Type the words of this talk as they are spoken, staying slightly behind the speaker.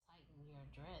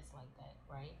like that,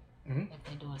 right? Mm-hmm. If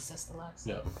they're doing sister locks.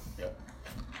 Yeah.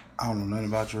 I don't know nothing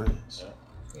about dreads.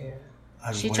 Yeah. I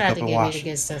just She wake tried up to and get me wash to it.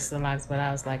 get sister locks, but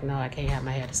I was like, no, I can't have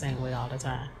my hair the same way all the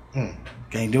time.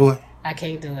 Can't do it. I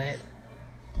can't do it.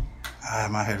 I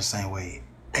have my hair the same way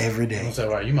every day. That's all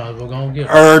right. You might as well go and get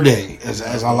them. Every day, as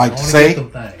I like to say. No,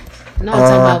 I'm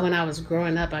talking about when I was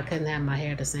growing up, I couldn't have my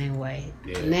hair the same way.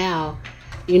 Yeah. Now,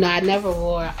 you know, I never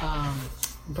wore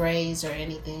braids or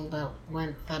anything, but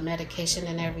when the medication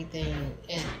and everything,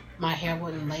 my hair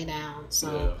wouldn't lay down.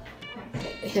 So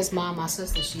his mom, my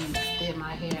sister, she did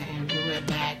my hair and grew it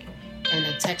back, and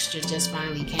the texture just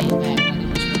finally came back, but it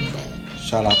was really bad.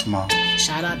 Shout out to mom.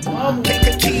 Shout out to mom.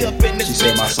 She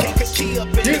said my son.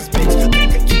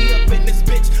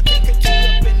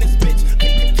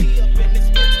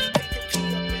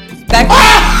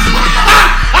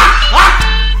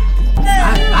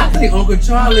 I think Uncle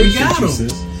Charlie got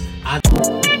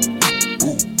him.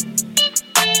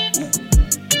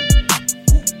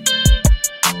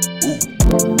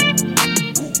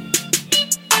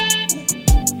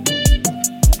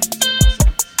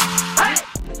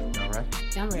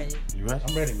 I'm ready. You ready?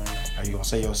 I'm ready, man. Are you gonna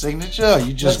say your signature? Or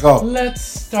you just go. Let's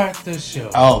start the show.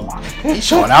 Oh my! He's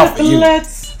showing out for you. Let's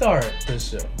start the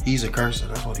show. He's a cursor.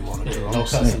 That's what he want to do. No I'm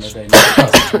cussing snitch. today. No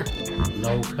cussing.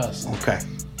 No cussing. Okay.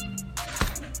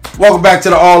 Welcome back to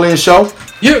the All In Show.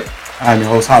 You. I'm your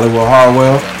host Hollywood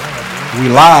Harwell. We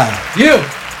live. You.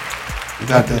 We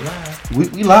got that. We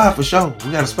live for sure.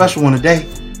 We got a special one today.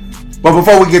 But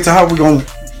before we get to her, we're gonna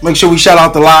make sure we shout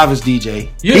out the live as DJ.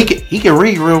 Yeah. He can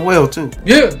read real well too.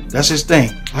 Yeah. That's his thing.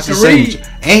 That's I his can read.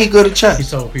 signature. And he good at He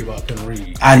chess. told people I couldn't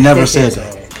read. I never said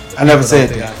that. I never said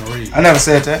that. I never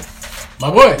said that. My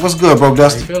boy. What's good, bro, How you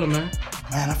Dusty? feeling, man?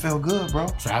 Man, I feel good, bro.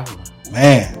 Traveling.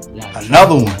 Man, Yeah,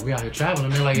 another one. We out here traveling,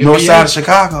 man. Like North NBA. side of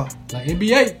Chicago. Like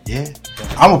NBA. Yeah.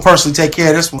 I'm gonna personally take care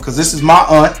of this one because this is my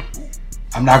aunt.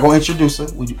 I'm not gonna introduce her.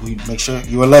 We make sure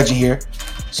you're a legend here.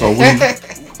 So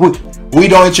we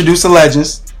don't introduce the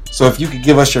legends. So if you could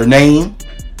give us your name,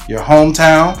 your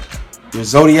hometown, your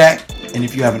zodiac, and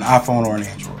if you have an iPhone or an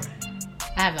Android.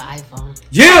 I have an iPhone.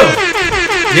 Yeah.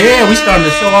 Yeah, we starting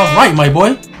the show off right, my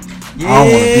boy. Yeah. I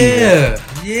don't want to be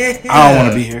here. Yeah. I don't want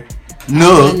to be here.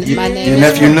 Noog, My name your is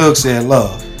nephew Noog said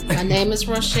love. My name is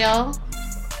Rochelle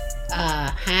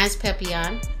Hines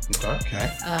Pepion. Okay.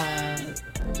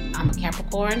 I'm a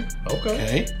Capricorn,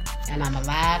 Okay. and I'm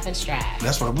alive and strive.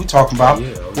 That's what we talking about. Yeah,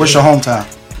 okay. What's your hometown?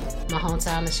 My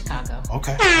hometown is Chicago.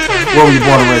 Okay. Where were you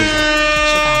born and raised in?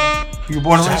 Chicago. You were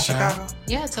born and raised in Chicago?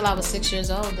 Yeah, till I was 6 years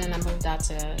old. Then I moved out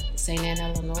to St. Anne,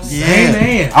 Illinois. Yeah.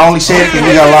 Man. I only say it because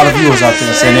we got a lot of viewers out there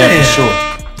in St. Anne for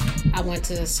sure. I went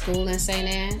to school in St.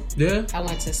 Anne. Yeah. I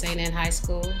went to St. Anne High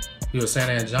School. You was a St.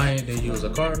 Anne Giant, then you was a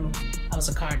Cardinal? I was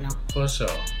a Cardinal. For sure.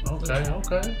 Okay.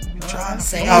 Trying to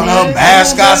St. figure out her Anne.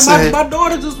 mascot said. My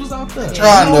daughter just was out there.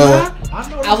 Trying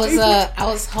to. I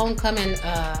was homecoming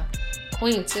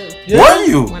queen too. Were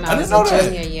you? When I I didn't was know a that.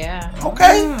 junior, yeah.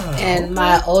 Okay. And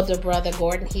my older brother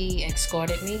Gordon, he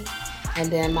escorted me. And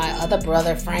then my other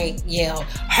brother Frank yelled,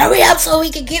 "Hurry up so we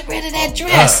can get rid of that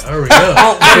dress." Hurry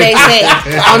up. When they say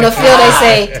on the field, they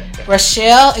say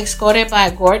Rochelle escorted by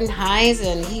Gordon Hines,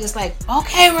 and he was like,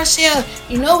 "Okay, Rochelle,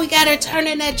 you know we got her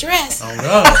turning that dress." Oh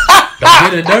no.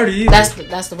 Don't get it dirty either.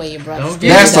 That's the way your brother. Don't get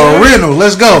That's it a dirty. rental.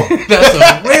 Let's go. That's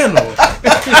a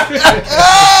rental.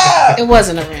 It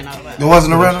wasn't a rental. But It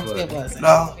wasn't a rental? it wasn't.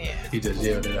 No. Yeah. He just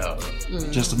yelled it out.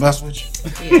 Just to mess with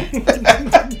you?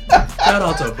 Yeah. Shout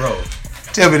out to bro.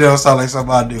 Tell me that don't sound like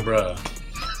something I do. Bruh.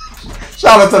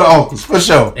 Shout out to the uncles, for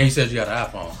sure. And you said you got an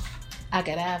iPhone. I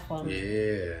got an iPhone.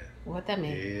 Yeah. What that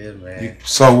mean? Yeah, man.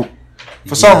 So,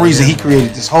 for some reason, he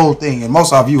created this whole thing, and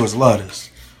most of our viewers love this.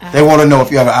 They want to know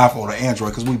if you have an iPhone or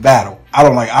Android, because we battle. I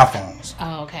don't like iPhones.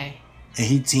 Oh, okay. And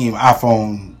he team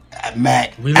iPhone,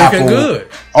 Mac, We looking Apple, good.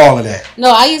 all of that.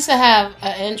 No, I used to have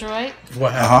an Android,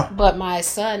 What happened? but my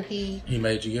son, he He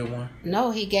made you get one?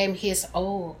 gave me his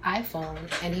old iPhone,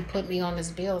 and he put me on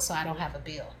his bill, so I don't have a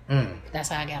bill. That's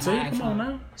how I got See, my come on iPhone.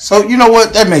 now. So, you know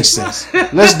what? That makes sense.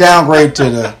 Let's downgrade to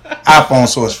the iPhone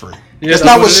so it's free. Yeah, It's that's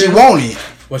not what what it she is. wanted,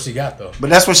 What she got though? but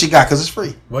that's what she got, because it's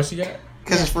free. What she got?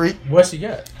 Because it's free. What she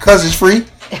got? Because it's free.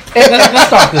 Let's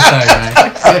start this thing,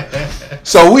 man.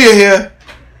 So, we're here.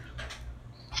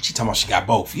 She talking about she got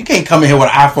both. You can't come in here with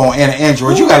an iPhone and an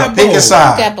Android. You Who got to got pick a both? I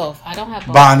side. got both. I don't have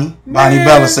both. Bonnie Man.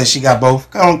 Bella says she got both.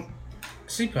 Come on.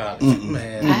 She probably,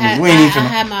 man. We ain't even I finna-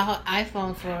 had my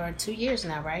iPhone for 2 years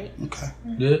now, right? Okay.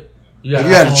 Yeah. If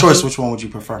you had a choice, which one would you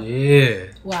prefer? Yeah.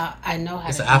 Well, I know how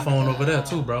It's to an use iPhone the, over there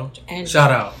too, bro. Android.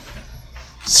 Shout out.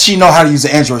 She know how to use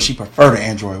the Android. She prefer the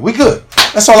Android. We good.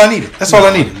 That's all I needed. That's all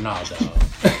I needed. Nah, dog.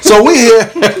 So we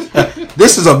here.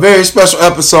 This is a very special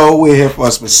episode. We're here for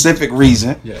a specific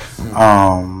reason. Yes.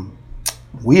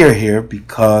 We are here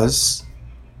because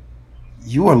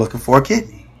you are looking for a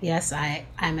kidney. Yes,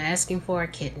 I'm asking for a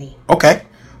kidney. Okay.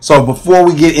 So before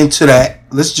we get into that,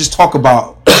 let's just talk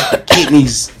about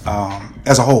kidneys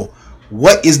as a whole.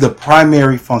 What is the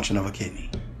primary function of a kidney?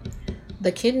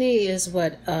 The kidney is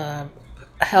what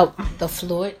help the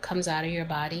fluid comes out of your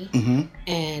body,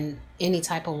 and any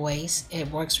type of waste. It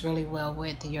works really well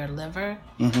with your liver,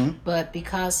 but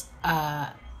because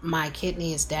my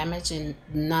kidney is damaged and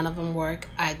none of them work,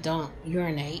 I don't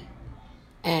urinate,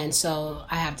 and so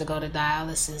I have to go to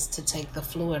dialysis to take the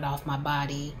fluid off my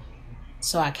body.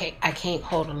 So I can't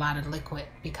hold a lot of liquid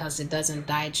because it doesn't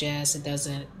digest, it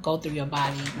doesn't go through your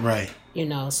body. Right.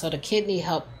 So the kidney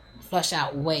help flush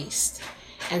out waste.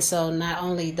 And so not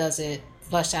only does it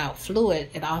flush out fluid,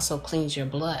 it also cleans your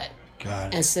blood. Got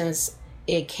it. And since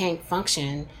it can't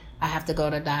function, I have to go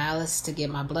to dialysis to get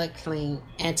my blood clean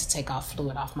and to take off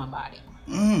fluid off my body.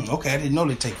 Okay, I didn't know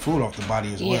they take fluid off the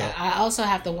body as well. Yeah, I also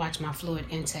have to watch my fluid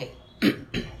intake.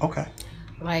 Okay.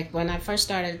 Like when I first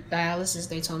started dialysis,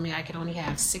 they told me I could only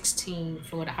have 16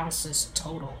 fluid ounces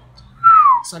total.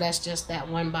 So that's just that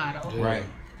one bottle. Right.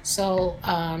 So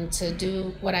to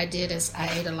do what I did is I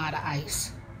ate a lot of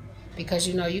ice. Because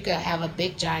you can have a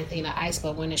big giant thing of ice,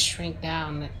 but when it shrink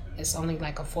down, it's only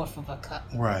like a fourth of a cup.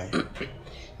 Right.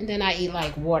 And then I eat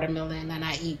like watermelon, and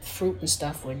I eat fruit and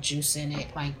stuff with juice in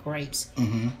it, like grapes.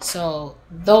 So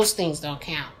those things don't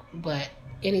count. But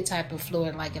any type of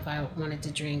fluid, like if I wanted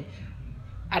to drink,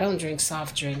 I don't drink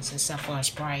soft drinks except for a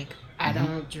Sprite. I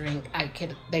don't drink.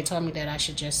 They told me that I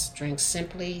should just drink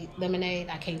simply lemonade.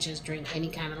 I can't just drink any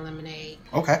kind of lemonade.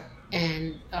 Okay.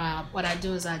 And what I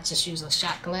do is I just use a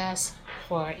shot glass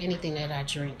for anything that I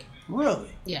drink.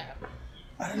 Really? Yeah.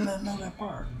 I did not know that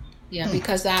part. Yeah,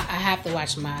 because I have to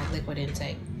watch my liquid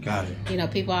intake. Got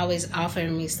it. People always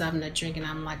offering me something to drink, and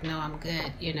I'm like, no, I'm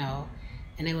good, And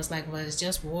it was like, well, it's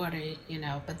just water,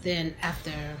 But then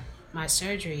after my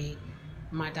surgery,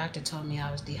 my doctor told me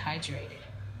I was dehydrated.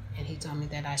 And he told me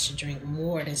that I should drink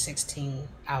more than 16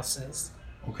 ounces.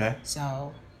 Okay.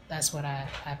 So that's what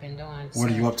I've been doing. What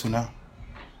are you up to now?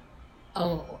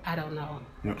 Oh, I don't know.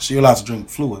 So you're allowed to drink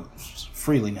fluid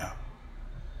freely now?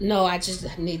 No, I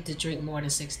just need to drink more than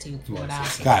 16 fluid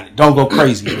ounces. Got it. Don't go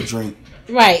crazy but drink.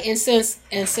 Right. And since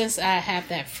I have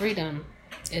that freedom,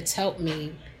 it's helped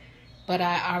me. But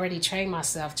I already trained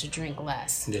myself to drink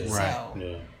less. Yeah. So Right.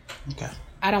 Yeah. Okay.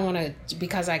 I don't want to,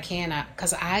 because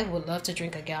I would love to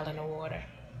drink a gallon of water.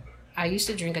 I used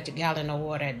to drink a gallon of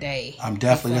water a day.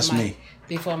 That's me.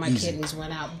 Before my Easy. kidneys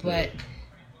went out. But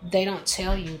they don't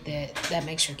tell you that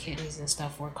makes your kidneys and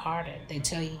stuff work harder. They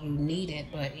tell you need it,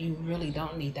 but you really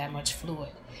don't need that much fluid.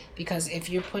 Because if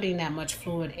you're putting that much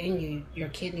fluid in you, your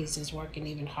kidneys is working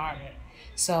even harder.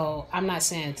 So I'm not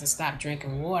saying to stop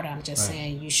drinking water. I'm just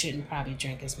saying you shouldn't probably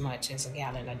drink as much as a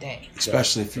gallon a day.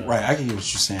 Especially if I can get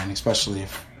what you're saying. Especially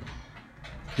if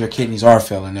your kidneys are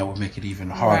failing, that would make it even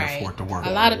harder for it to work. A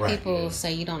lot of people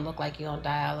say you don't look like you're on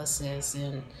dialysis,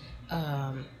 and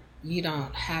you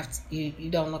don't have to,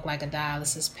 you don't look like a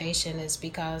dialysis patient. Is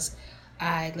because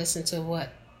I listen to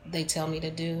what they tell me to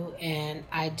do, and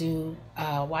I do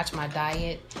watch my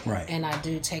diet, and I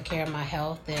do take care of my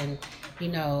health, and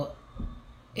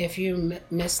if you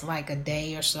miss like a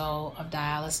day or so of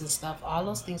dialysis stuff, all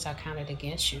those things are counted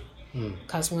against you.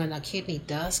 Because when a kidney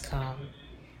does come,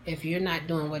 if you're not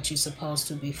doing what you're supposed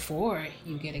to before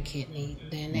you get a kidney,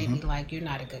 then they be like, you're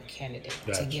not a good candidate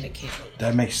to get a kidney.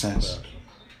 That makes sense.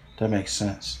 That makes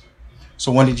sense.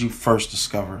 So when did you first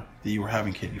discover that you were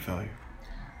having kidney failure?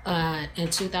 In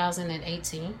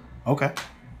 2018. Okay.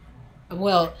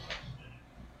 Well,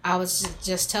 I was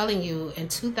just telling you in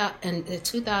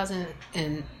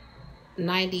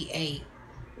 2098.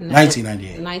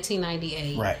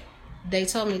 1998. Right. They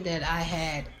told me that I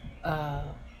had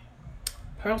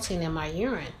protein in my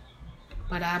urine.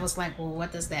 But I was like, well,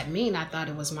 what does that mean? I thought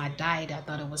it was my diet. I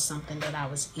thought it was something that I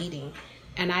was eating.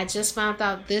 And I just found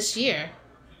out this year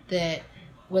that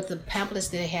with the pamphlets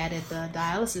they had at the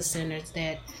dialysis centers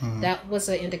that that was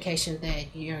an indication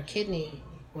that your kidney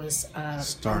was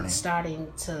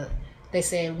starting to, they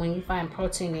said when you find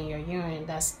protein in your urine,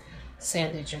 that's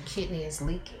saying that your kidney is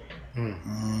leaking.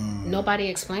 Nobody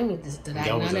explained me this to that.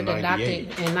 None of the doctor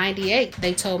in 98,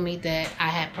 they told me that I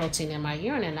had protein in my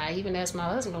urine, and I even asked my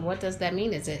husband, what does that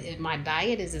mean? Is it my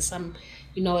diet? Is it some,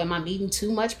 am I eating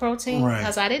too much protein?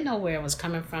 Because I didn't know where it was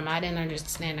coming from. I didn't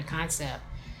understand the concept.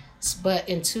 But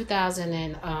in 2000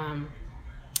 and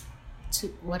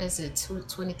what is it?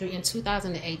 23 in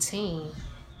 2018,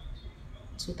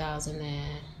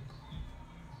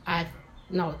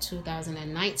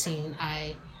 2019,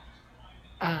 I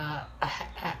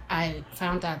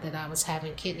found out that I was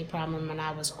having kidney problem and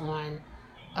I was on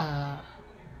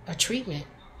a treatment,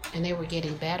 and they were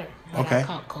getting better. But I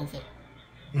caught COVID.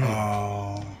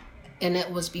 Oh. And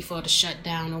it was before the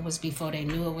shutdown. It was before they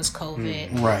knew it was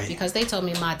COVID. Right. Because they told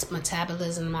me my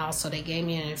metabolism out, so they gave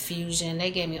me an infusion. They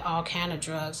gave me all kind of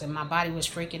drugs, and my body was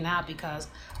freaking out because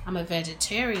I'm a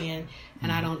vegetarian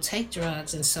and I don't take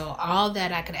drugs. And so all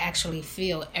that I could actually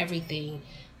feel, everything,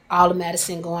 all the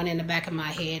medicine going in the back of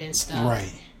my head and stuff.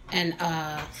 Right. And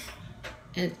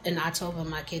I told them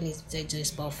my kidneys, they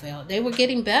just both failed. They were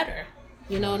getting better.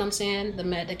 You know what I'm saying? The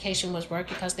medication was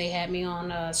working because they had me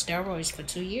on steroids for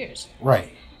 2 years.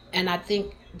 Right. And I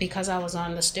think because I was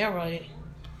on the steroid,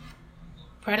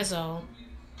 prednisone,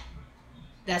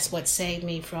 that's what saved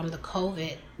me from the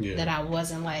COVID, that I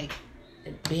wasn't like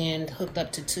being hooked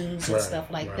up to tubes and stuff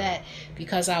like that,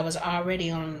 because I was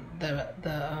already on the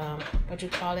what you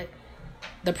call it?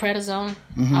 The prednisone.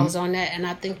 I was on that, and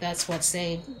I think that's what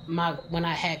saved when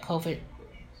I had COVID,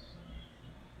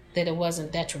 that it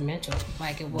wasn't detrimental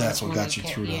like it was. That's what got you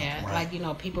through that. Yeah, right. like, you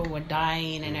know, people were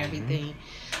dying and everything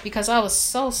because I was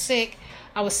so sick.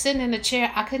 I was sitting in the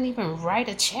chair. I couldn't even write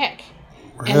a check.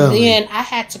 Really? And then I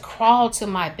had to crawl to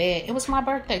my bed. It was my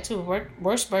birthday too.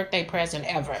 Worst birthday present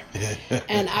ever.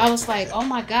 And I was like, oh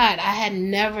my God, I had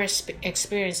never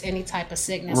experienced any type of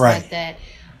sickness like that.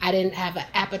 I didn't have an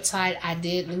appetite. I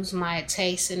did lose my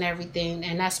taste and everything.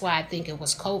 And that's why I think it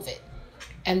was COVID.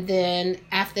 And then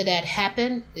after that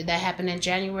happened in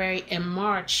January. In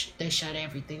March, they shut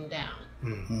everything down.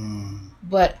 Mm-hmm.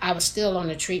 But I was still on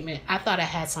the treatment. I thought I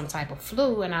had some type of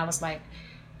flu, and I was like,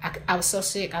 I was so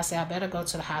sick. I said, I better go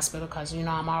to the hospital because, you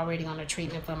know, I'm already on the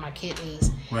treatment for my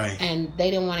kidneys. Right. And they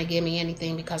didn't want to give me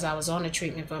anything because I was on the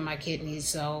treatment for my kidneys.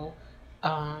 So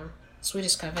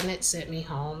Swedish Covenant sent me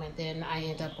home, and then I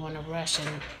ended up on a rush, and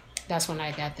that's when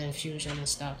I got the infusion and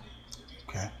stuff.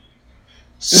 Okay.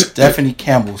 Stephanie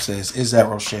Campbell says, "Is that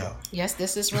Rochelle?" Yes,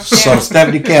 this is Rochelle. So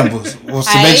Stephanie Campbell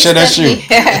wants to make sure that's you.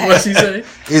 What she say?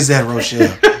 Is that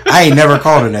Rochelle? I ain't never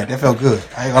called her that. That felt good.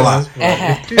 I ain't gonna lie.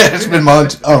 It's been my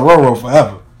Roro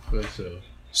forever. For sure.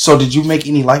 So did you make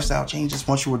any lifestyle changes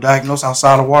once you were diagnosed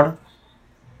outside of water?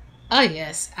 Oh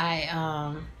yes,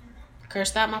 I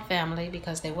cursed out my family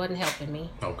because they wasn't helping me.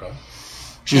 Okay.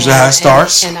 She was a high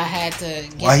stars. And I had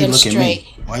to get Why you them look straight.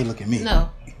 at me? Why you look at me?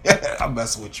 No. I'm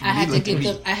messing with you. I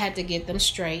had to get them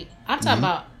straight. I'm talking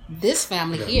about this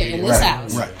family here in this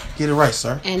house. Right. Get it right,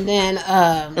 sir. And then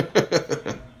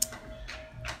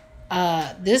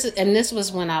this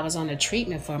was when I was on the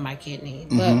treatment for my kidney.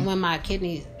 But when my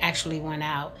kidney actually went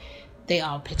out, they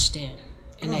all pitched in.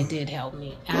 And they did help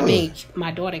me. I mean,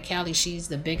 my daughter Kelly, she's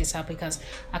the biggest help because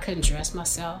I couldn't dress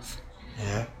myself.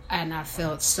 Yeah. And I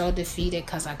felt so defeated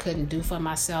because I couldn't do for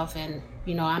myself. And,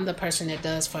 you know, I'm the person that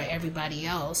does for everybody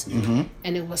else. Mm-hmm.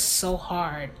 And it was so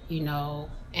hard, you know.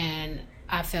 And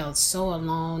I felt so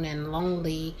alone and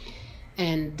lonely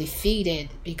and defeated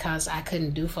because I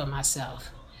couldn't do for myself.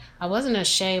 I wasn't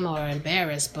ashamed or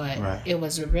embarrassed, but it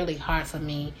was really hard for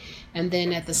me. And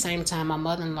then at the same time, my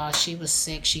mother-in-law, she was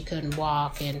sick. She couldn't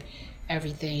walk and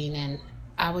everything. And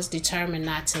I was determined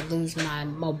not to lose my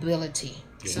mobility.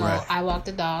 So I walk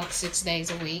the dog 6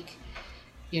 days a week.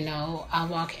 You know, I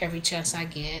walk every chance I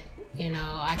get. You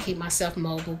know, I keep myself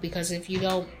mobile because if you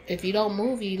don't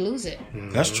move, you lose it.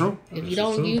 That's true. If you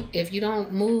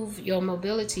don't move your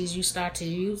mobilities, you start to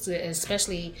use it,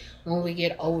 especially when we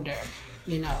get older.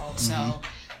 You know, so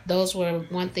those were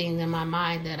one thing in my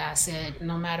mind that I said,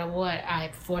 no matter what,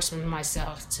 I forced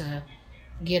myself to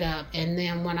get up. And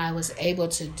then when I was able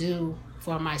to do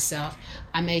for myself,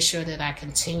 I made sure that I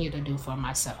continue to do for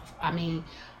myself. I mean,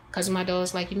 because my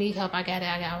daughter's like, you need help? I got it.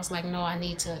 I was like, no, I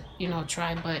need to, you know,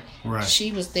 try. But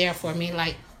she was there for me.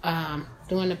 Like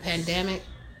during the pandemic,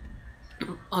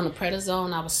 on the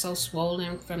prednisone, I was so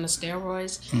swollen from the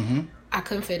steroids. Mm-hmm. I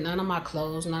couldn't fit none of my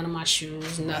clothes, none of my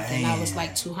shoes, nothing. Man. I was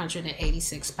like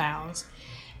 286 pounds.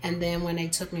 And then when they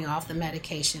took me off the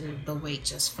medication, the weight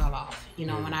just fell off. You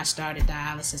know, when I started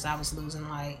dialysis, I was losing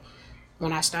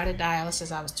when I started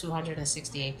dialysis, I was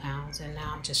 268 pounds, and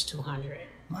now I'm just 200.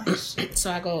 Nice.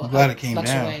 So I go, I'm glad it came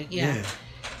fluctuate. down. Yeah.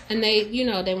 And they, you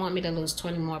know, they want me to lose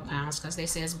 20 more pounds because they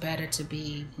say it's better to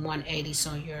be 180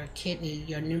 so your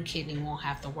new kidney won't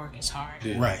have to work as hard.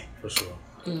 Yeah, right. For sure.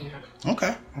 Yeah.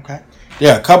 Okay.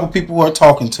 Yeah, a couple people who are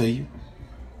talking to you.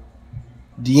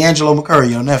 D'Angelo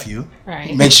McCurry, your nephew.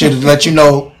 Right. Make sure to let you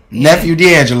know, nephew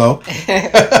D'Angelo.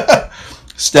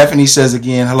 Stephanie says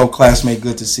again, hello, classmate.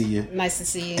 Good to see you. Nice to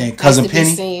see you. And cousin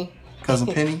nice Penny. Cousin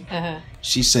Penny.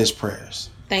 She says prayers.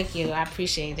 Thank you. I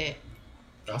appreciate it.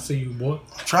 I see you, boy.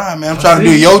 I'm trying, man. I'm trying to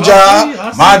do your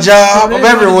job, my job. I'm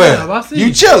everywhere.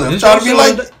 You chilling. I'm trying to be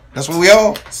like that. That's what we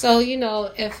all. So,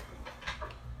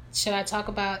 should I talk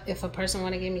about if a person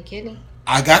want to give me kidney?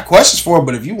 I got questions for it,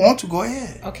 but if you want to, go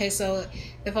ahead. Okay, so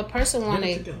if a person want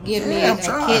to give me a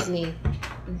kidney,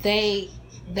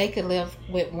 they could live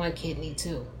with one kidney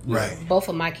too. Right. Both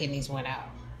of my kidneys went out.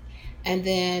 And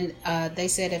then they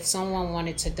said if someone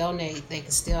wanted to donate, they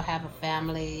could still have a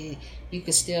family. You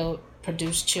could still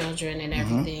produce children and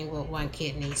everything with one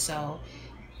kidney. So,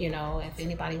 if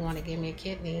anybody want to give me a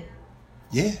kidney,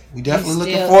 yeah, we definitely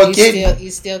looking for a kidney.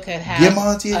 You still could have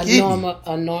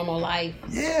a normal life.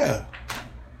 Yeah,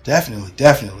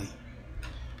 definitely.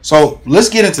 So let's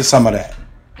get into some of that.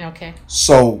 Okay.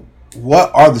 So,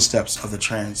 what are the steps of the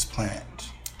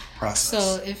transplant process?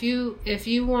 So if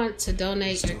you want to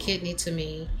donate your kidney to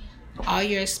me, all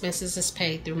your expenses is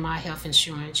paid through my health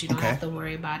insurance. You don't have to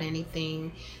worry about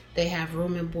anything. They have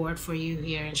room and board for you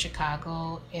here in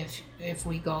Chicago if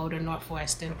we go to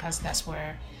Northwestern, because that's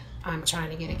where I'm trying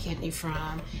to get a kidney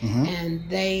from. And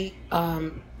they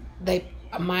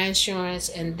my insurance,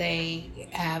 and they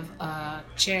have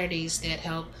charities that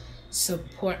help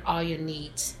support all your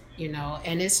needs,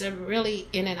 and it's a really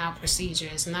in and out procedure.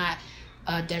 It's not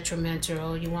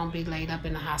detrimental. You won't be laid up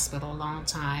in the hospital a long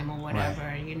time or whatever,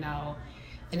 and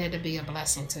it'll be a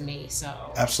blessing to me.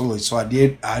 So absolutely. So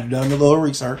I've done a little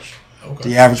research. Okay.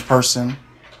 The average person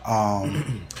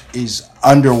is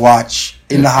under watch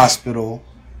in the hospital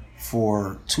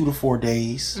for 2 to 4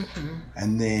 days,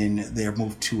 and then they're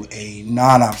moved to a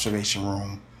non-observation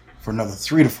room for another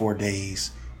 3 to 4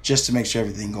 days, just to make sure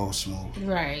everything goes smooth.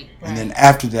 Right. And then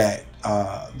after that,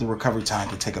 the recovery time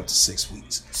can take up to 6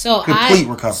 weeks. So complete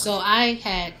recovery. So I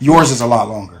had yours is a lot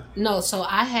longer. No, so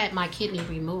I had my kidney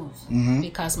removed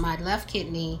because my left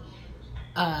kidney,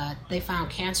 they found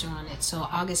cancer on it. So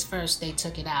August 1st, they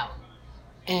took it out.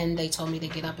 And they told me to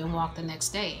get up and walk the next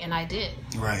day, and I did.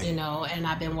 Right. And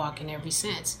I've been walking ever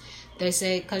since. They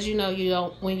say, because you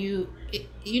don't, when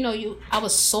I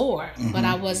was sore, but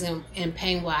I wasn't in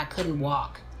pain where I couldn't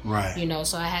walk. Right.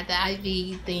 So I had the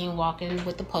IV thing, walking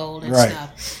with the pole and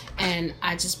stuff, and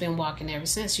I just been walking ever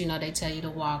since. They tell you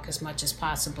to walk as much as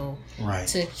possible, right,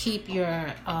 to keep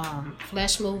your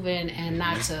flesh moving and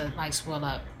not to swell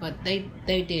up. But they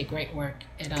did great work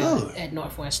at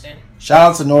Northwestern.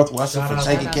 Shout out to Northwestern for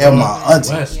taking care of my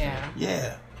auntie.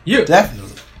 Yeah,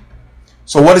 definitely.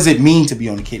 So what does it mean to be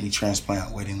on the kidney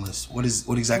transplant waiting list? What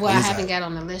exactly is that? Well, I haven't got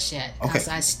on the list yet because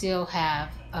I still have.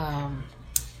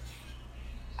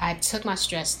 I took my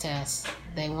stress test.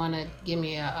 They want to give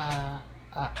me a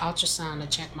ultrasound to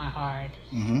check my heart.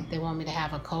 They want me to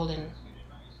have a colon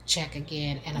check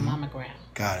again and a mammogram.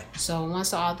 Got it. So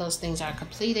once all those things are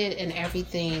completed and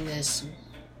everything is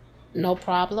no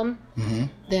problem,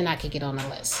 then I could get on the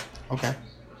list. Okay.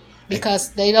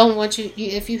 Because they don't want you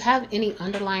if you have any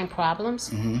underlying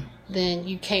problems, then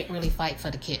you can't really fight for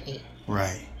the kidney.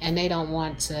 Right. And they don't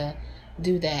want to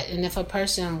do that. And if a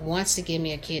person wants to give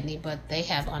me a kidney but they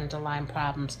have underlying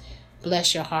problems,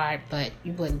 bless your heart, but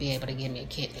you wouldn't be able to give me a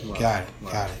kidney. Got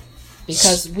it.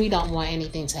 Because we don't want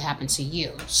anything to happen to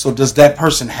you. So does that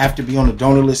person have to be on the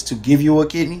donor list to give you a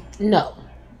kidney? No.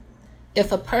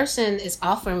 If a person is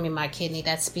offering me my kidney,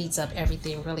 that speeds up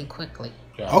everything really quickly.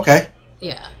 Okay.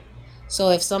 Yeah. So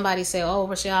if somebody say, "Oh,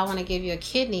 Rochelle, I want to give you a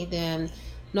kidney," then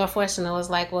Northwestern was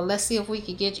like, "Well, let's see if we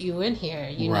could get you in here,"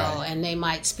 know, and they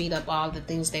might speed up all the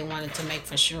things they wanted to make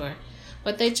for sure.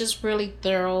 But they just really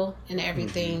thorough in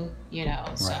everything,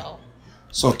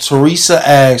 So Teresa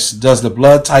asks, does the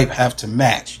blood type have to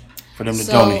match for them to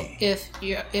donate?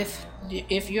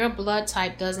 If your blood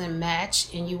type doesn't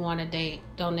match and you want to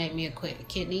donate me a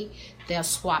kidney, they'll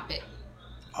swap it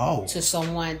to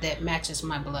someone that matches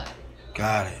my blood.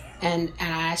 Got it. And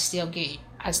I still get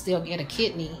a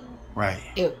kidney. Right.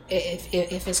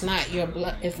 If it's not your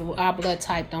blood, if our blood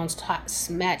type don't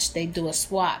match, they do a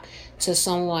swap to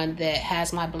someone that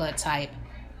has my blood type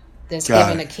that's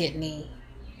given a kidney.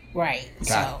 Right.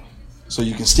 So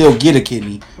you can still get a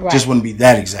kidney, just wouldn't be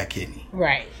that exact kidney.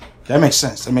 Right. That makes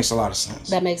sense. That makes a lot of sense.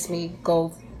 That makes me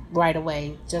go right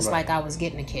away, just like I was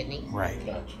getting a kidney. Right.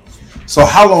 So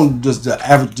how long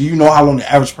do you know how long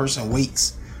the average person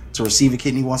waits to receive a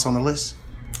kidney once on the list?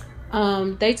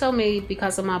 They told me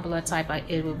because of my blood type,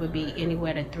 it would be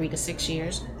anywhere to 3 to 6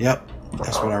 years. Yep,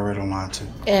 that's what I read online too.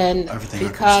 And everything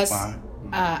because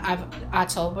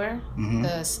October,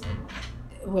 this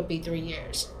would be 3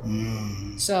 years.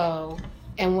 So,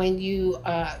 and when you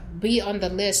be on the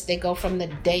list, they go from the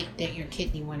date that your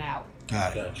kidney went out.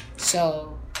 Got it.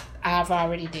 So, I've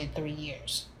already did 3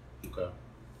 years.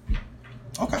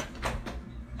 Okay.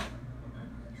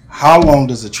 How long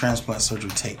does a transplant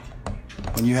surgery take?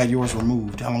 When you had yours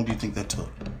removed, how long do you think that took?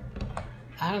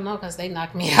 I don't know, because they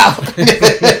knocked me out.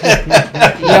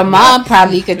 Your mom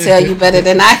probably could tell you better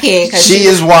than I can. She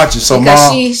is watching, so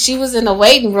because Mom... she was in the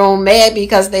waiting room mad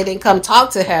because they didn't come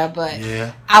talk to her, but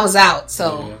I was out,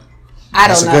 so I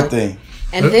don't know. That's a good thing.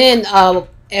 And then,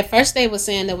 at first they were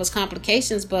saying there was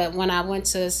complications, but when I went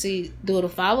to do the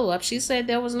follow-up, she said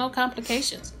there was no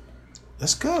complications.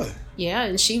 That's good. Yeah,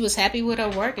 and she was happy with her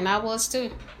work, and I was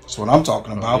too. That's what I'm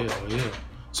talking about.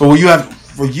 So will you have,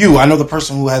 for you, I know the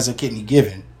person who has a kidney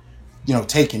given,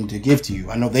 taken to give to you,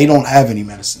 I know they don't have any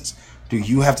medicines. Do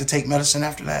you have to take medicine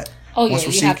after that? Oh, yeah,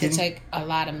 you have to take a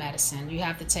lot of medicine. You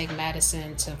have to take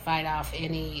medicine to fight off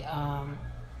any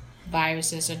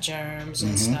viruses or germs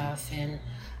and stuff. And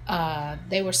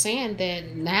they were saying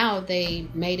that now they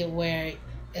made it where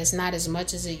it's not as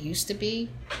much as it used to be.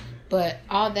 But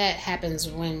all that happens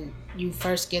when you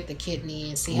first get the kidney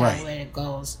and see where it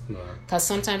goes. Because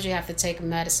sometimes you have to take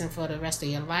medicine for the rest of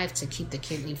your life to keep the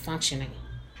kidney functioning.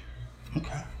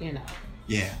 Okay.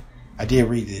 Yeah. I did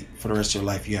read that for the rest of your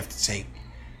life you have to take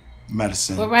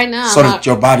medicine. But right now, so that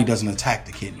your body doesn't attack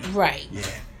the kidney. Right. Yeah.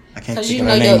 I can't think of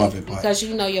the name of it. But. Because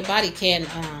your body can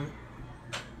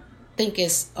think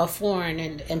it's a foreign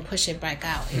and push it back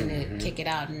out and kick it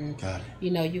out. And,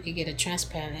 you could get a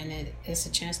transplant and it's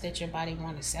a chance that your body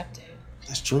won't accept it.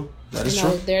 That's true. That is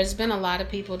true. There's been a lot of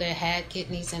people that had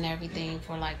kidneys and everything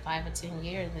for like 5 or 10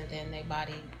 years, and then their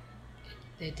body,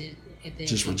 it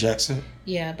just rejects it.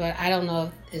 Yeah, but I don't know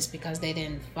if it's because they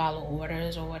didn't follow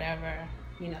orders or whatever.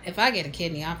 If I get a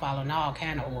kidney, I'm following all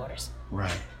kind of orders.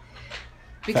 Right.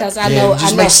 Because it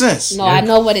just makes sense. No, I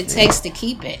know what it takes to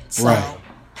keep it. So. Right.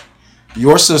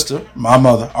 Your sister, our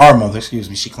mother,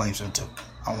 she claims him too.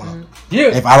 I want to. Yeah.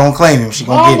 If I don't claim him, she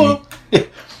gonna get me.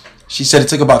 She said it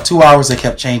took about 2 hours. They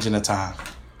kept changing the time.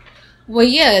 Well,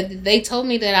 yeah, they told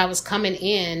me that I was coming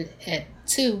in at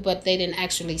 2, but they didn't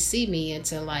actually see me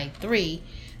until like 3.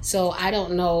 So I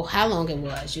don't know how long it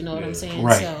was. You know what I'm saying?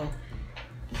 Right. So,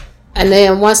 and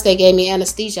then once they gave me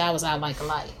anesthesia, I was out like a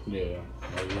light. Yeah.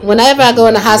 Whenever I go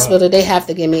in the hospital, they have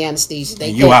to give me anesthesia.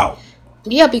 You out.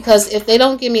 Yeah, because if they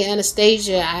don't give me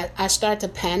anesthesia, I start to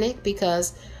panic,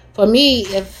 because for me,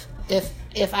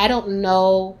 if I don't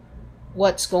know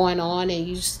what's going on and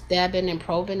you stabbing and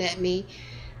probing at me,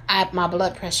 my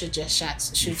blood pressure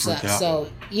just shoots up. So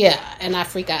yeah, and I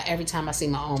freak out every time I see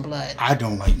my own blood. I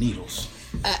don't like needles.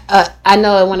 I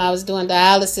know when I was doing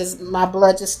dialysis, my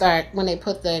blood just started when they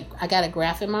put I got a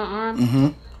graft in my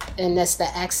arm, and that's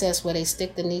the access where they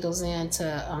stick the needles in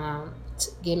to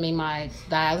give me my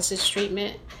dialysis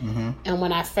treatment. And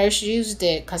when I first used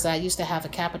it, because I used to have a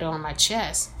catheter on my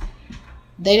chest,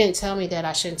 they didn't tell me that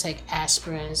I shouldn't take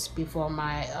aspirins before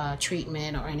my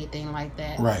treatment or anything like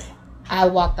that. Right. I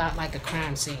walked out like a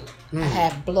crime scene. I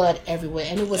had blood everywhere,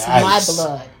 and it was my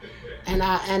blood.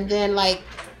 And then like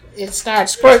it started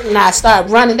squirting, and I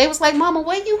started running. They was like, "Mama,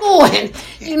 where you going?"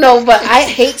 But I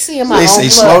hate seeing my own blood. They say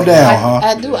slow down,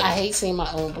 I do. I hate seeing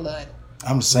my own blood.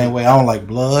 I'm the same way. I don't like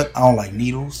blood. I don't like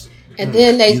needles. And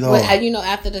then they,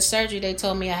 after the surgery, they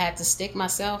told me I had to stick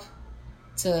myself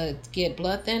to get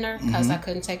blood thinner because I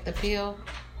couldn't take the pill.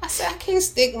 I said, I can't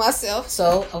stick myself.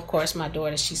 So, of course, my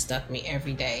daughter, she stuck me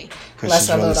every day. Bless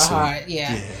her little heart.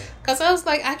 Yeah. Because I was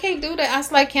like, I can't do that. I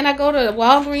was like, can I go to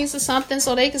Walgreens or something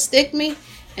so they can stick me?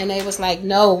 And they was like,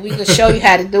 no, we can show you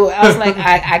how to do it. I was like,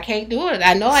 I can't do it.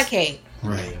 I know I can't.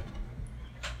 Right.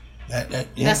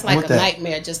 That's like a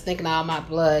nightmare, just thinking all my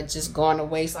blood just going to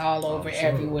waste all over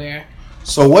everywhere.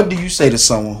 So what do you say to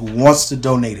someone who wants to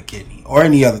donate a kidney or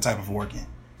any other type of organ,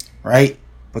 right?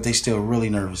 But they still really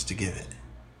nervous to give it?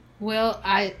 Well,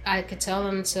 I could tell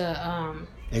them to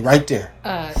they right there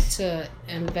to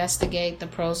investigate the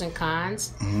pros and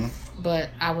cons. But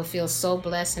I would feel so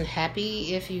blessed and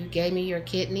happy if you gave me your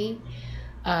kidney,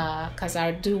 because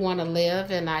I do want to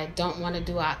live and I don't want to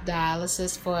do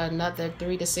dialysis for another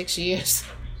 3 to 6 years.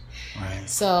 Right.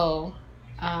 So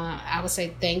I would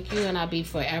say thank you, and I'll be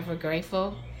forever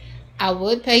grateful. I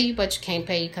would pay you, but you can't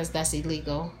pay you because that's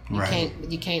illegal. You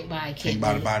can't buy a kidney. Can't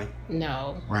buy the body.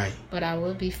 No. Right. But I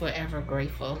would be forever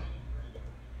grateful.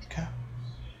 Okay.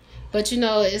 But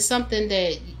it's something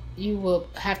that you will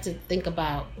have to think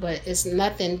about, but it's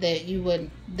nothing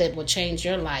that will change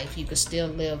your life. You could still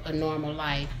live a normal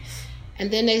life. And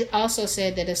then they also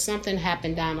said that if something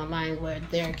happened down the line where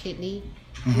their kidney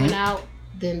went out,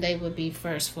 then they would be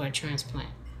first for a transplant.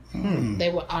 They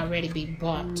would already be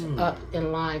bumped up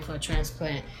in line for a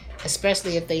transplant,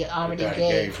 especially if they already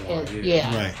gave one.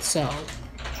 Right. So.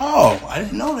 Oh, I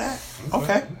didn't know that.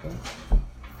 Okay.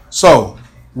 So,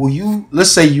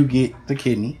 let's say you get the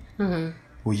kidney, and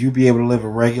will you be able to live a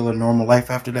regular, normal life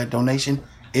after that donation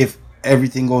if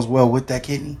everything goes well with that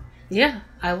kidney? Yeah,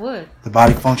 I would. The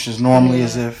body functions normally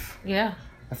as if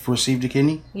received a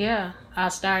kidney? Yeah. I'll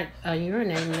start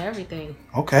urinating and everything.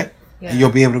 Okay. Yeah. And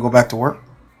you'll be able to go back to work?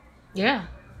 Yeah.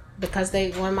 Because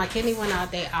when my kidney went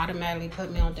out, they automatically put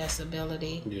me on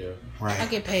disability. Yeah. Right. I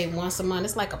get paid once a month.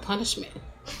 It's like a punishment.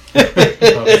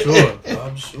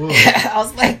 I'm sure. I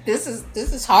was like, this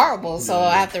is horrible. So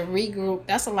I have to regroup.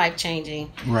 That's a life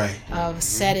changing. Right. Of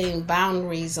setting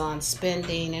boundaries on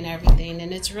spending and everything.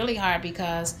 And it's really hard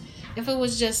because if it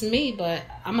was just me, but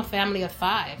I'm a family of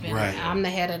 5 and I'm the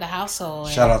head of the household.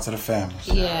 Shout out to the family.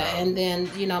 Yeah, and then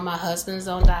my husband's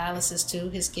on dialysis too.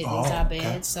 His kidneys are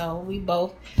bad, so we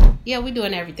both, we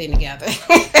doing everything together.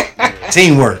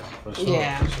 Teamwork. For sure,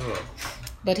 yeah. for sure.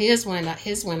 But his went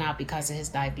out because of his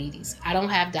diabetes. I don't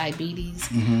have diabetes.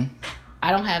 Mm-hmm.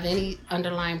 I don't have any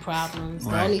underlying problems.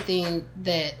 Right. The only thing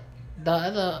that the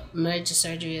other major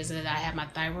surgery is that I had my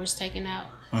thyroid taken out.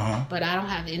 Uh-huh. But I don't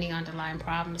have any underlying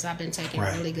problems. I've been taking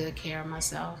really good care of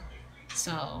myself.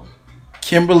 So,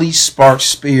 Kimberly Sparks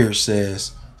Spears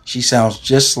says she sounds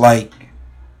just like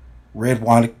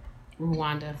Rwanda.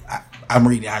 I'm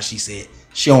reading how she said.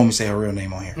 She don't want me to say her real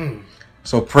name on here.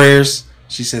 So prayers.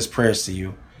 She says prayers to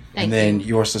you. Thank then you.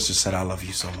 Your sister said, I love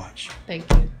you so much.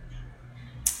 Thank you.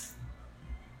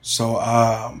 So,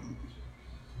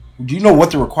 do you know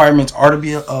what the requirements are to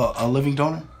be a living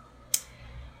donor?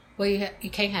 Well, you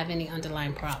can't have any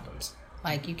underlying problems.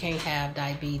 Like you can't have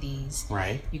diabetes.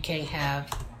 Right. You can't have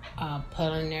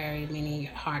pulmonary, meaning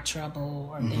heart trouble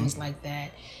or things like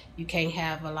that. You can't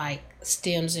have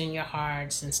stems in your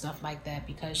hearts and stuff like that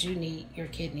because you need your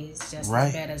kidneys just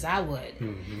as bad as I would.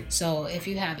 Mm-hmm. So if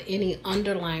you have any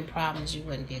underlying problems, you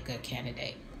wouldn't be a good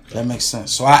candidate. That makes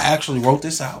sense. So I actually wrote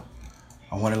this out.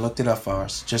 I went and looked it up for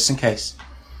us just in case.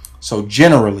 So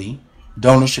generally,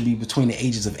 donors should be between the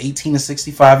ages of 18 and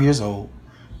 65 years old.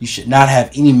 You should not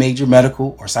have any major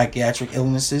medical or psychiatric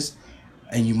illnesses,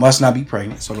 and you must not be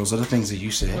pregnant. So those are the things that you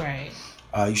said. Right.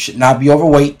 You should not be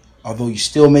overweight, although you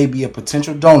still may be a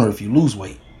potential donor if you lose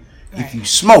weight. Right. If you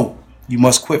smoke, you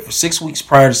must quit for 6 weeks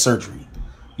prior to surgery.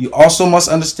 You also must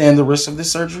understand the risks of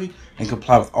this surgery and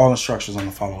comply with all instructions on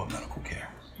the follow-up medical care.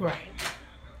 Right.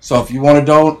 So if you want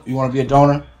to be a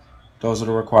donor, those are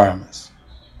the requirements.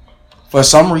 For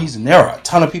some reason, there are a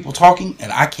ton of people talking,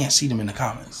 and I can't see them in the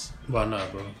comments. Why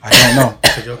not, bro? I don't know.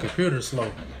 Because your computer's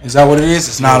slow. Is that what it is?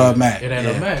 It's not a Mac. It ain't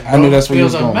a Mac. I knew that's where you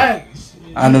was going. Mac.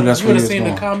 I knew that's where you was going. You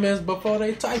would have seen the comments before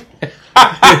they typed.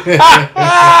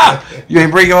 You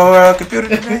ain't bring your computer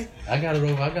today? I got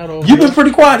it over. You've been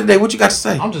pretty quiet today. What you got to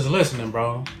say? I'm just listening,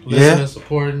 bro. Listening,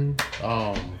 supporting.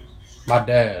 My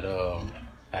dad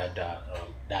had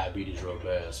diabetes real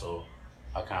bad, so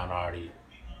I kind of already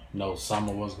know some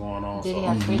of what's going on. Did he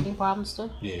have breathing problems too?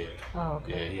 Yeah. Oh,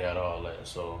 okay. Yeah, he had all that.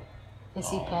 So. Is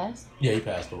he passed? Yeah, he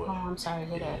passed away. Oh, I'm sorry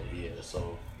to hear that. Yeah.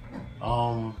 So,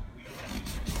 I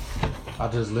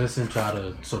just listen, try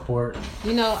to support.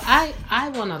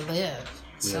 I want to live.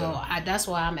 So that's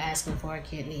why I'm asking for a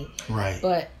kidney. Right.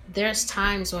 But there's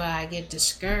times where I get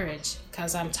discouraged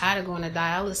because I'm tired of going to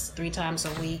dialysis 3 times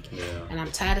a week. Yeah. And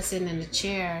I'm tired of sitting in the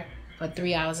chair for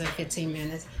 3 hours and 15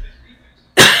 minutes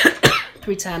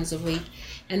 3 times a week.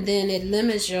 And then it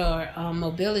limits your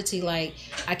mobility. Like,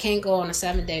 I can't go on a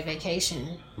 7-day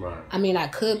vacation. Right. I mean, I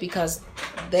could because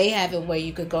they have it where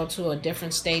you could go to a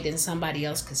different state and somebody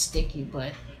else could stick you.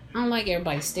 But I don't like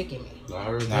everybody sticking me. I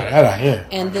heard that I hear.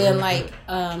 And then,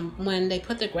 when they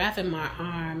put the graft in my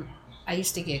arm, I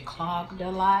used to get clogged a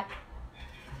lot.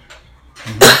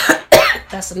 Mm-hmm.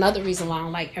 That's another reason why I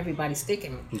don't like everybody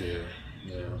sticking me.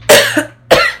 Yeah.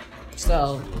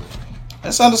 So...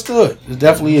 That's understood. It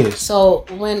definitely is. So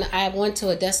when I went to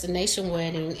a destination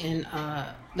wedding in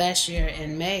last year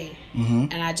in May,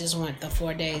 and I just went the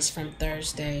 4 days from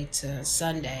Thursday to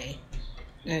Sunday,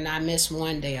 and I missed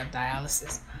 1 day of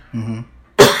dialysis. Mm-hmm.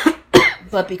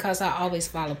 But because I always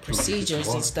follow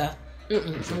procedures and stuff,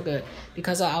 I'm good.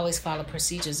 Because I always follow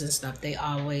procedures and stuff, they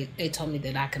told me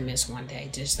that I could miss 1 day. I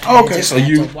just had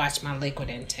to watch my liquid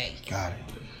intake. Got it.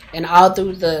 And all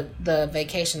through the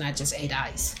vacation, I just ate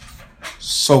ice.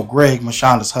 So Greg,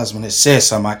 Mashonda's husband, has said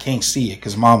something. I can't see it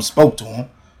because Mom spoke to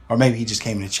him. Or maybe he just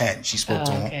came in the chat and she spoke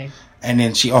to him. Okay. And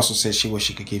then she also said she wish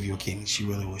she could give you a kidney. She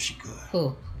really wish she could.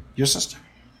 Who? Your sister.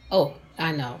 Oh,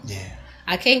 I know. Yeah.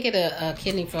 I can't get a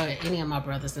kidney for any of my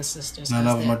brothers and sisters. None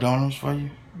of them are donors for you?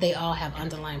 They all have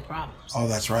underlying problems. Oh,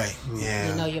 that's right.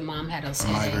 Yeah. Your mom had those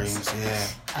headaches.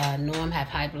 Migraines, yeah. Norm have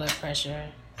high blood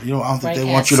pressure. I don't think they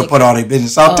want you to put all their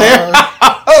business out there.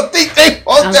 I don't think they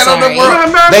want that on the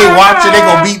world. They watch it, they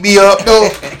gonna beat me up.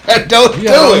 Don't do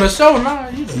it. On the show now.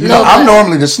 I'm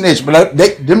normally the snitch, but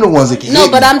them the ones that can hit me.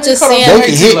 No, but I'm just saying. They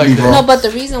can hit me, bro. No, but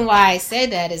the reason why I say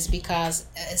that is because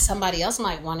somebody else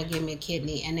might want to give me a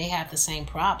kidney and they have the same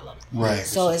problem. Right.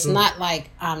 So it's not like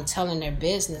I'm telling their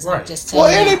business. Right. I'm just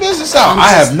telling their business out. I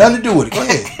have nothing to do with it. Go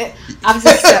ahead.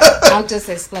 I'm just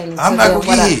explaining to them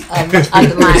what an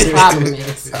underlying problem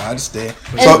is. I understand.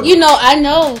 And, I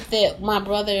know that my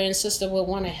brother and sister would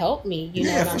want to help me. You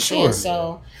know what I'm saying?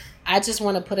 So I just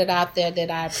want to put it out there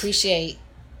that I appreciate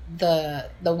the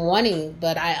wanting,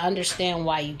 but I understand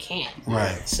why you can't.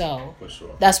 Right. So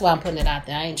that's why I'm putting it out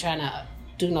there. I ain't trying to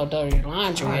do no dirty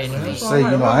laundry or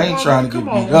anything. I ain't trying to get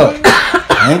beat up.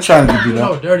 I ain't trying to get beat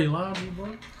up. No dirty laundry,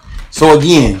 bro. So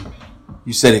again,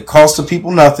 you said it costs the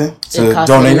people nothing to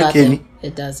donate a kidney.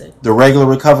 It doesn't. The regular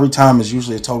recovery time is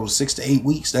usually a total of 6 to 8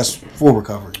 weeks. That's full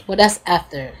recovery. Well, that's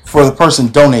after. For the person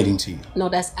donating to you. No,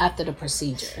 that's after the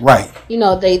procedure. Right.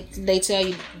 They tell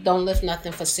you don't lift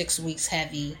nothing for 6 weeks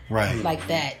heavy. Right. Like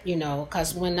that,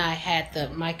 because when I had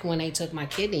when they took my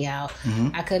kidney out,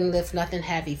 I couldn't lift nothing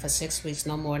heavy for 6 weeks,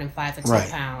 no more than 5 or 10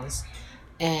 pounds.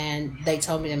 And they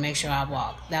told me to make sure I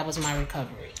walked. That was my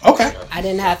recovery. Okay. I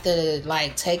didn't have to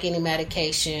take any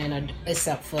medication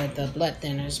except for the blood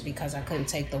thinners because I couldn't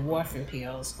take the warfarin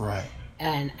pills. Right.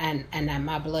 And that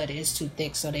my blood is too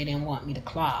thick, so they didn't want me to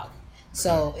clog.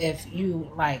 So if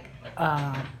you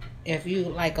on blood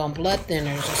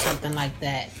thinners or something like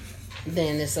that,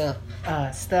 then it's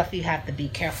stuff you have to be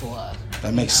careful of.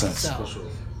 That makes sense. So,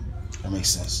 that makes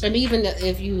sense. And even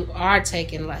if you are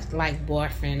taking like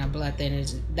warfarin or blood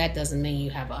thinners, that doesn't mean you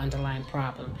have an underlying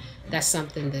problem. That's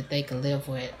something that they can live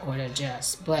with or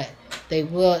adjust. But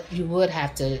you would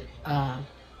have to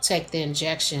take the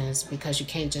injections because you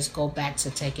can't just go back to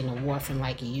taking the warfarin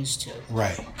like you used to.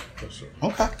 Right.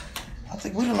 Okay. I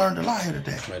think we learned a lot here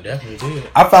today. I definitely did.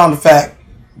 I found the fact,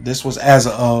 this was as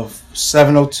of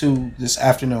 7:02 this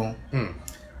afternoon,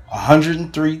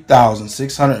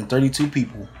 103,632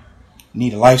 people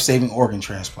need a life-saving organ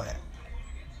transplant.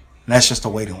 And that's just a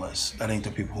waiting list. That ain't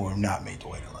the people who have not made the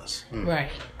waiting list. Right.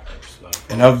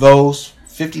 And of those,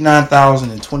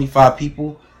 59,025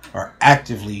 people are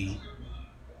actively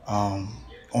on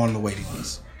the waiting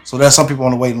list. So there's some people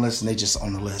on the waiting list and they just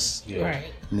on the list. Yeah.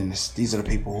 Right. And then these are the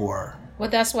people who are... Well,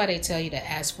 that's why they tell you to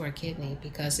ask for a kidney,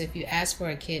 because if you ask for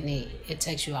a kidney, it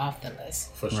takes you off the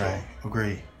list. For sure. Right.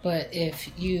 Agreed. But if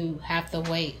you have to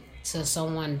wait till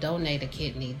someone donate a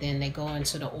kidney, then they go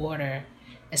into the order,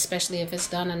 especially if it's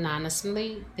done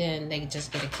anonymously, then they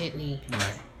just get a kidney.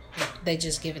 Right. They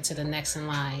just give it to the next in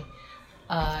line.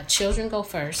 Children go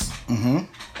first. Mm-hmm.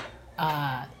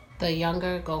 The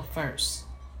younger go first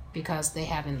because they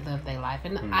haven't lived their life.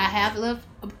 And I have lived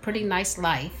a pretty nice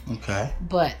life. Okay.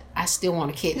 But I still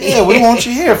want a kidney. Yeah, we want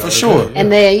you here for sure.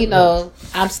 And then,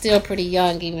 I'm still pretty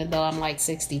young, even though I'm like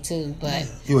 62. But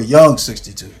you were young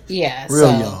 62. Yeah.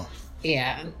 Real young.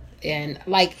 Yeah. And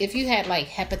if you had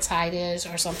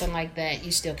hepatitis or something like that,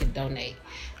 you still could donate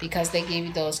because they give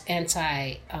you those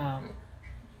anti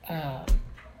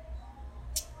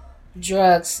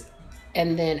drugs,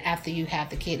 and then after you have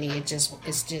the kidney, it's just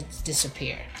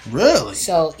disappear. Really?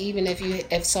 So even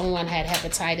if someone had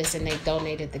hepatitis and they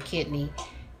donated the kidney,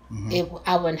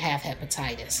 I wouldn't have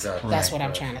hepatitis. That's what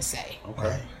I'm trying to say.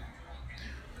 Okay.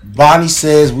 Bonnie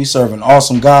says we serve an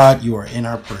awesome God. You are in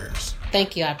our prayers.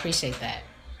 Thank you. I appreciate that.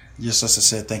 Your sister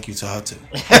said thank you to her too.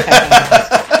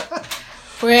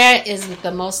 Prayer is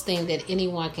the most thing that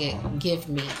anyone can give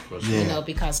me,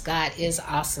 because God is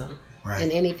awesome. Right.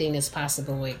 And anything is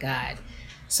possible with God.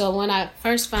 So when I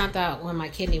first found out when my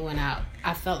kidney went out,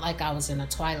 I felt like I was in a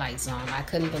twilight zone. I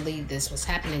couldn't believe this was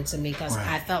happening to me because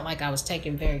I felt like I was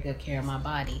taking very good care of my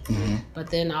body. Mm-hmm.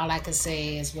 But then all I could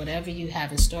say is, whatever you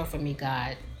have in store for me,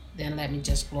 God, then let me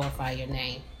just glorify your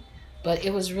name. But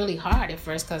it was really hard at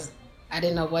first because I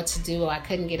didn't know what to do. I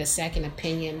couldn't get a second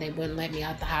opinion. They wouldn't let me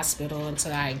out the hospital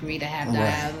until I agreed to have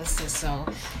dialysis. So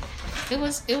it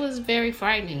was very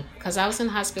frightening because I was in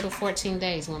the hospital 14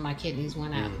 days when my kidneys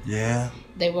went out. Yeah.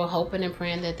 They were hoping and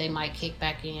praying that they might kick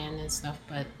back in and stuff,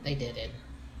 but they didn't.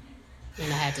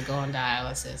 And I had to go on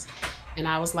dialysis. And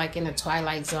I was in a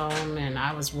twilight zone, and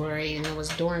I was worried. And it was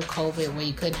during COVID where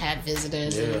you couldn't have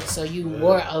visitors, and so you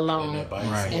were alone.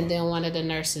 Right. And then one of the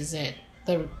nurses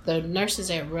the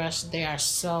nurses at Rush, they are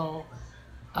so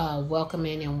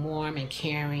welcoming and warm and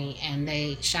caring, and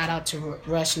they shout out to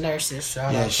Rush nurses.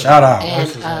 Shout out.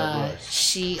 And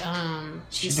she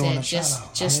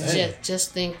said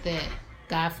just think that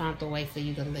God found the way for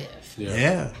you to live.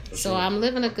 Yeah. So I'm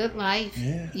living a good life,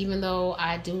 even though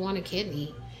I do want a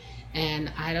kidney.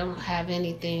 And I don't have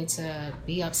anything to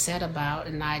be upset about,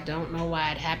 and I don't know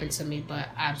why it happened to me, but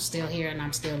I'm still here and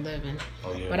I'm still living.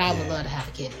 Oh, yeah. But I would love to have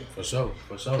a kidney. For sure.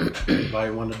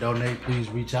 Anybody want to donate, please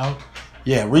reach out.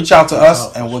 Yeah, reach out to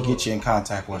us and we'll get you in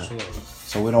contact with her. Sure.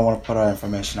 So we don't want to put our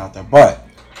information out there. But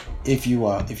if you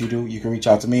do, you can reach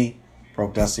out to me.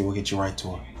 Broke Dusty will get you right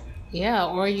to her. Yeah,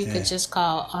 or you could just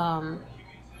call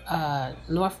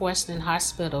Northwestern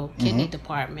Hospital Kidney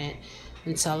Department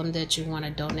and tell them that you want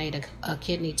to donate a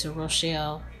kidney to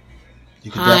Rochelle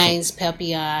Hines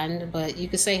Pepion. But you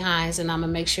can say Hines, and I'm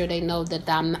gonna make sure they know that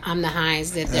I'm the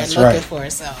Hines that they're looking for.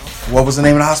 So, what was the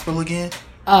name of the hospital again?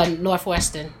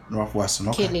 Northwestern.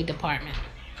 Okay. Kidney Department.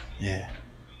 Yeah.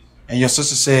 And your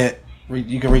sister said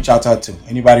you can reach out to her too.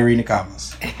 Anybody reading the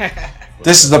comments?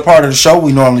 This is the part of the show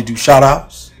we normally do shout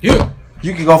outs. Yeah.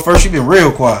 You can go first. You've been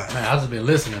real quiet. Man, I've just been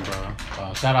listening,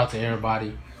 bro. Shout out to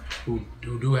everybody who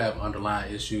do have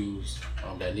underlying issues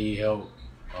that need help,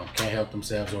 can't help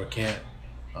themselves or can't.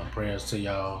 Prayers to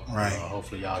y'all. Right.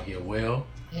 Hopefully y'all get well.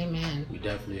 Amen. We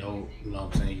definitely hope, you know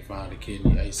what I'm saying, you find a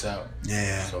kidney ASAP.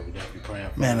 Yeah. So we definitely praying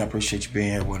for Man, you. I appreciate you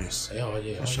being here with us. Oh,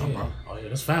 yeah. For sure, bro. Oh, yeah.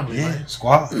 That's family, Yeah, man.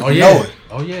 squad. Oh, You yeah. know it.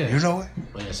 Oh, yeah. You know it.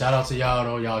 But yeah, shout out to y'all,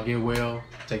 though. Y'all get well.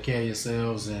 Take care of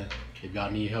yourselves. And if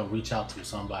y'all need help, reach out to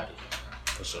somebody.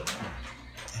 For sure.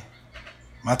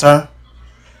 My turn.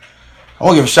 I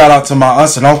want to give a shout out to my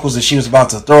aunts and uncles that she was about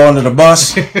to throw under the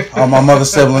bus. All my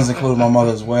mother's siblings, including my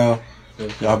mother as well.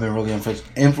 Y'all been really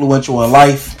influential in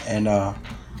life, and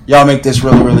y'all make this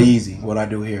really, really easy, what I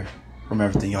do here, from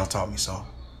everything y'all taught me. So,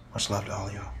 much love to all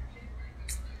of y'all.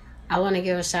 I want to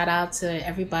give a shout out to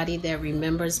everybody that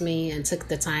remembers me and took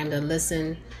the time to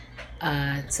listen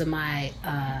to my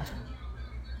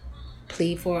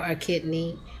plea for a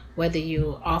kidney. Whether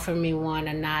you offer me one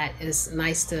or not, it's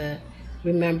nice to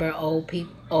remember old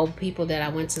people that I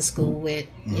went to school with.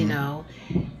 You know,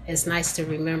 it's nice to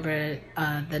remember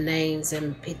the names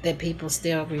and that people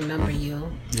still remember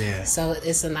you. Yeah. So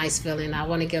it's a nice feeling. I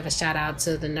want to give a shout out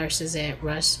to the nurses at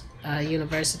Rush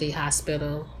University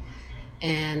Hospital,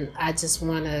 and I just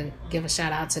want to give a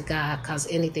shout out to God, because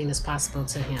anything is possible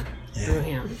to Him through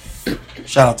Him.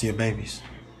 Shout out to your babies.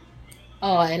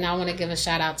 Oh, and I want to give a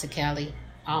shout out to Kelly,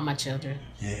 all my children.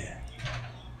 Yeah.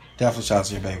 Definitely shout out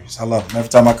to your babies. I love them. Every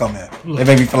time I come here, they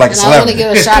make me feel like a And I want celebrity. to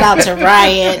give a shout out to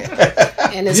Ryan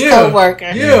and his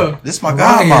co-worker. Yeah. This is my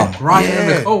godmama. Ryan Yeah. and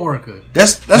the co-worker.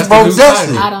 That's the Broke new Dusty.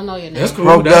 title. I don't know your name. That's cool.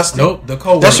 Broke Dusty. Nope, the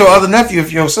co-worker. That's your other nephew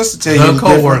if your sister tell you. The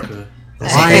co-worker.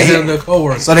 Ryan and the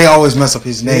co-worker. So they always mess up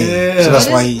his name. Yeah. So that's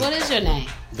why he... What is your name?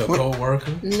 The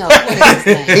co-worker. No, what is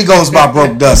his name? He goes by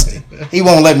Broke Dusty. He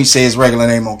won't let me say his regular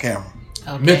name on camera.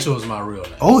 Okay. Mitchell is my real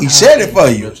name. Oh, he said it for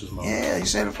you. Mitchell's my Yeah, he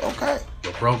said it. Okay. The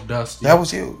Broke Dusty. That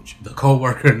was huge. The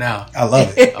co-worker now. I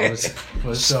love it.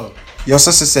 For sure. Your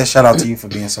sister said shout out to you for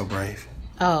being so brave.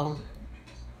 Oh,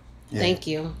 Yeah, thank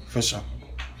you. For sure.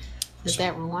 Is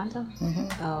that Rwanda?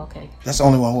 Mm-hmm. Oh, okay. That's the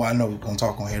only one who I know going to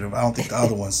talk on here. I don't think the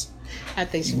other ones I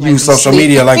think she might use be social asleep.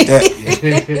 media like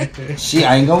that. She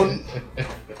ain't going.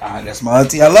 That's my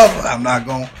auntie. I love her. I'm not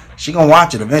going. She going to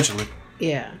watch it eventually.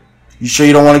 Yeah. You sure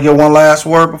you don't want to get one last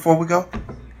word before we go?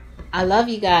 I love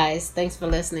you guys. Thanks for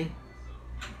listening.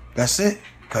 That's it.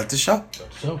 Cut the show.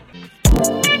 So.